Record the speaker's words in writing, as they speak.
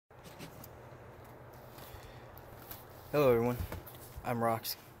Hello everyone, I'm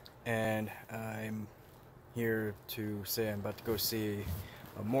Rox, and I'm here to say I'm about to go see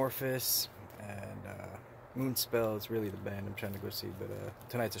Amorphis and Moonspell is really the band I'm trying to go see, but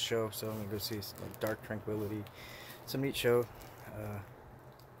tonight's a show, so I'm going to go see like Dark Tranquility. Some neat show, I'm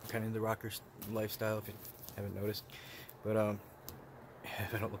kind of into the rocker lifestyle if you haven't noticed, but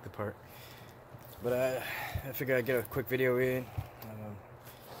if I don't look the part. But I figured I'd get a quick video in.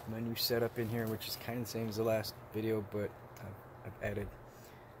 My new setup in here, which is kind of the same as the last video, but I've added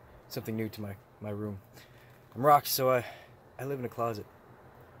something new to my room. I'm Rox, so I live in a closet.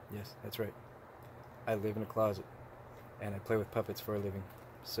 Yes, that's right. I live in a closet, and I play with puppets for a living.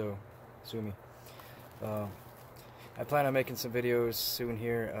 So, sue me. I plan on making some videos soon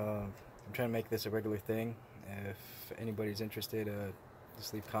here. I'm trying to make this a regular thing. If anybody's interested,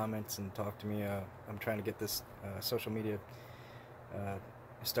 just leave comments and talk to me. I'm trying to get this social media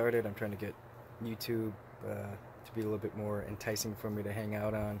started. I'm trying to get YouTube to be a little bit more enticing for me to hang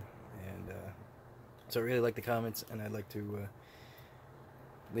out on, and so I really like the comments, and I'd like to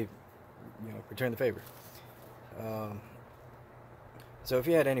return the favor. So if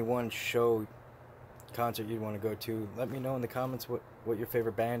you had any one show, concert you'd want to go to, let me know in the comments what your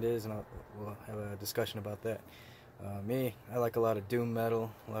favorite band is, and we'll have a discussion about that. Me, I like a lot of doom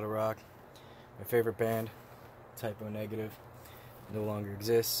metal, a lot of rock. My favorite band, Typo Negative, no longer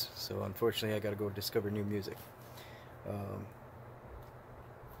exists, so unfortunately I gotta go discover new music.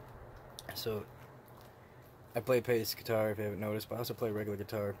 So I play bass guitar, if you haven't noticed, but I also play regular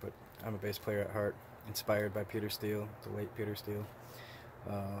guitar, but I'm a bass player at heart, inspired by Peter Steele, the late Peter Steele.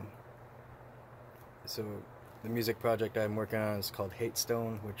 So the music project I'm working on is called Hate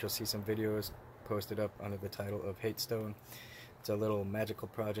Stone, which you'll see some videos posted up under the title of Hate Stone. It's a little magical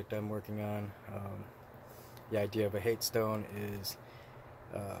project I'm working on. The idea of a hate stone is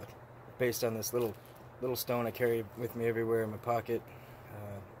based on this little stone I carry with me everywhere in my pocket.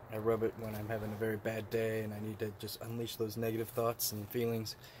 I rub it when I'm having a very bad day and I need to just unleash those negative thoughts and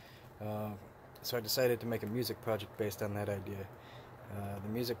feelings. So I decided to make a music project based on that idea. The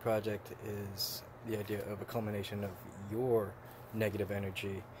music project is the idea of a culmination of your negative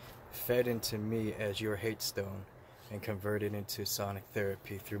energy fed into me as your hate stone and converted into sonic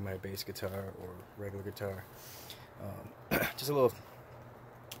therapy through my bass guitar or regular guitar. Just a little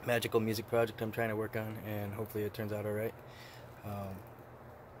magical music project I'm trying to work on, and hopefully it turns out alright.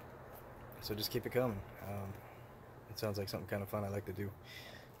 So just keep it coming. It sounds like something kind of fun I like to do.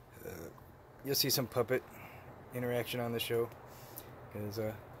 You'll see some puppet interaction on the show, because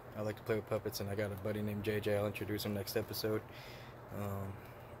I like to play with puppets, and I got a buddy named JJ. I'll introduce him next episode,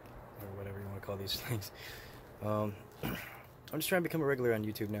 or whatever you want to call these things. I'm just trying to become a regular on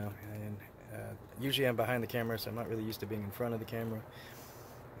YouTube now, and usually I'm behind the camera, so I'm not really used to being in front of the camera,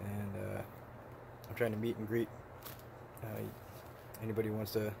 and I'm trying to meet and greet anybody who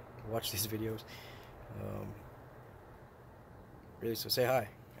wants to watch these videos. Really, so say hi.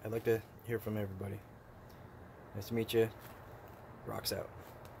 I'd like to hear from everybody. Nice to meet you. Rox out.